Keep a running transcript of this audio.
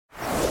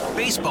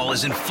Baseball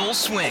is in full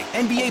swing.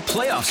 NBA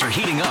playoffs are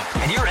heating up,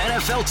 and your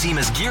NFL team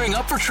is gearing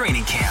up for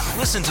training camp.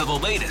 Listen to the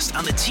latest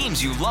on the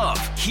teams you love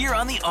here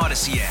on the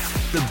Odyssey app.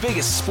 The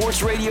biggest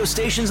sports radio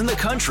stations in the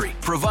country,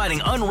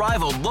 providing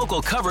unrivaled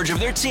local coverage of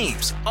their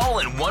teams, all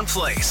in one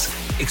place.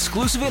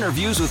 Exclusive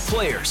interviews with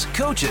players,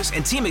 coaches,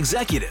 and team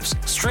executives,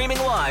 streaming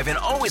live and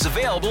always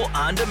available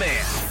on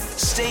demand.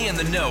 Stay in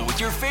the know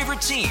with your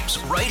favorite teams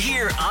right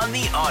here on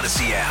the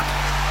Odyssey app.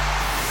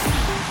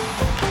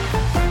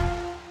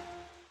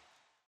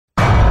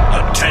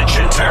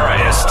 Attention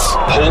terrorists,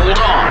 hold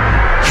on.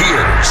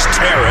 Here's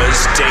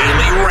Tara's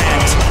Daily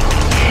Rant.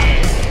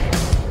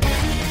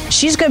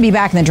 She's going to be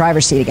back in the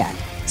driver's seat again,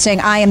 saying,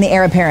 I am the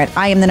heir apparent.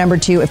 I am the number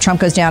 2. If Trump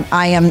goes down,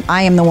 I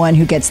am the one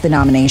who gets the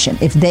nomination.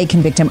 If they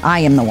convict him, I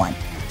am the one.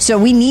 So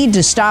we need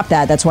to stop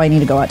that. That's why I need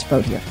to go out to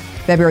vote here.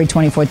 February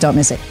 24th. Don't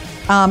miss it.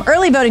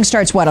 Early voting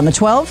starts on the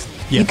 12th?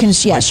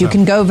 Yep. You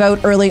can go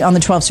vote early on the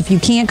 12th. So if you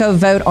can't go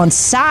vote on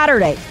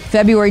Saturday,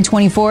 February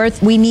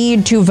 24th, we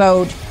need to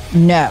vote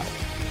no.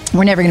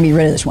 We're never going to be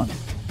rid of this woman.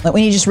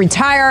 We need to just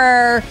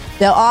retire her.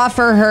 They'll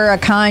offer her a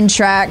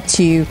contract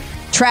to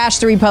trash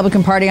the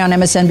Republican Party on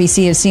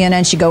MSNBC and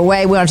CNN. She'd go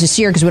away. We don't have to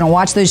see her because we don't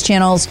watch those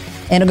channels.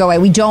 And it'll go away.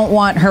 We don't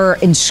want her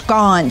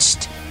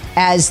ensconced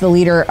as the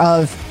leader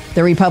of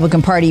the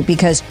Republican Party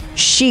because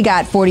she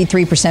got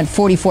 43%,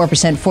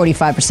 44%,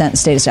 45% in the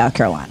state of South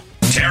Carolina.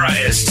 Tara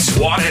is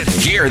swatted.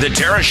 Hear the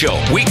Tara Show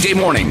weekday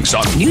mornings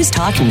on News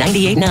Talk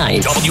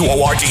 98.9.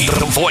 WORD,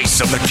 the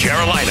voice of the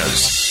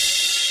Carolinas.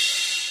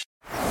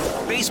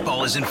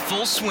 Baseball is in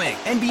full swing.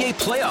 NBA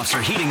playoffs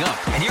are heating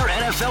up, and your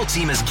NFL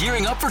team is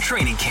gearing up for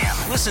training camp.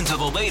 Listen to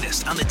the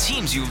latest on the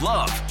teams you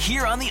love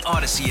here on the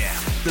Odyssey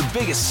app. The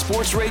biggest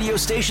sports radio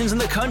stations in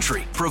the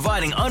country,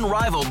 providing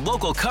unrivaled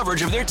local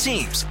coverage of their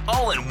teams,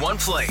 all in one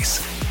place.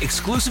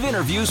 Exclusive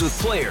interviews with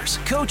players,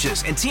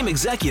 coaches, and team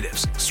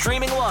executives,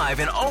 streaming live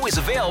and always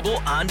available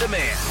on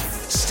demand.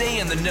 Stay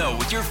in the know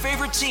with your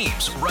favorite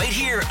teams right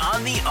here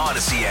on the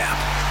Odyssey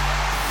app.